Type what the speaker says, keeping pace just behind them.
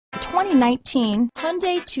2019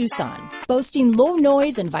 Hyundai Tucson. Boasting low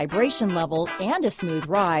noise and vibration levels and a smooth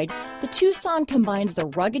ride, the Tucson combines the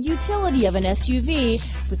rugged utility of an SUV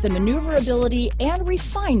with the maneuverability and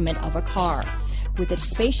refinement of a car. With its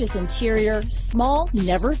spacious interior, small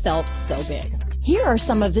never felt so big. Here are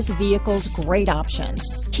some of this vehicle's great options: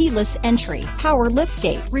 keyless entry, power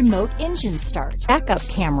liftgate, remote engine start, backup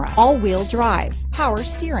camera, all-wheel drive, power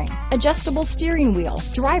steering, adjustable steering wheel,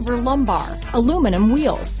 driver lumbar, aluminum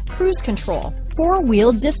wheels, cruise control,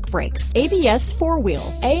 four-wheel disc brakes, ABS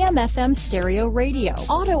four-wheel, AM/FM stereo radio,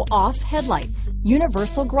 auto-off headlights,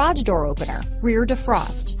 universal garage door opener, rear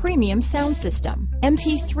defrost, premium sound system,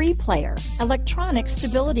 MP3 player, electronic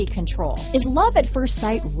stability control. Is love at first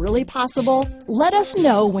sight really possible? Let us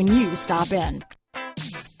know when you stop in.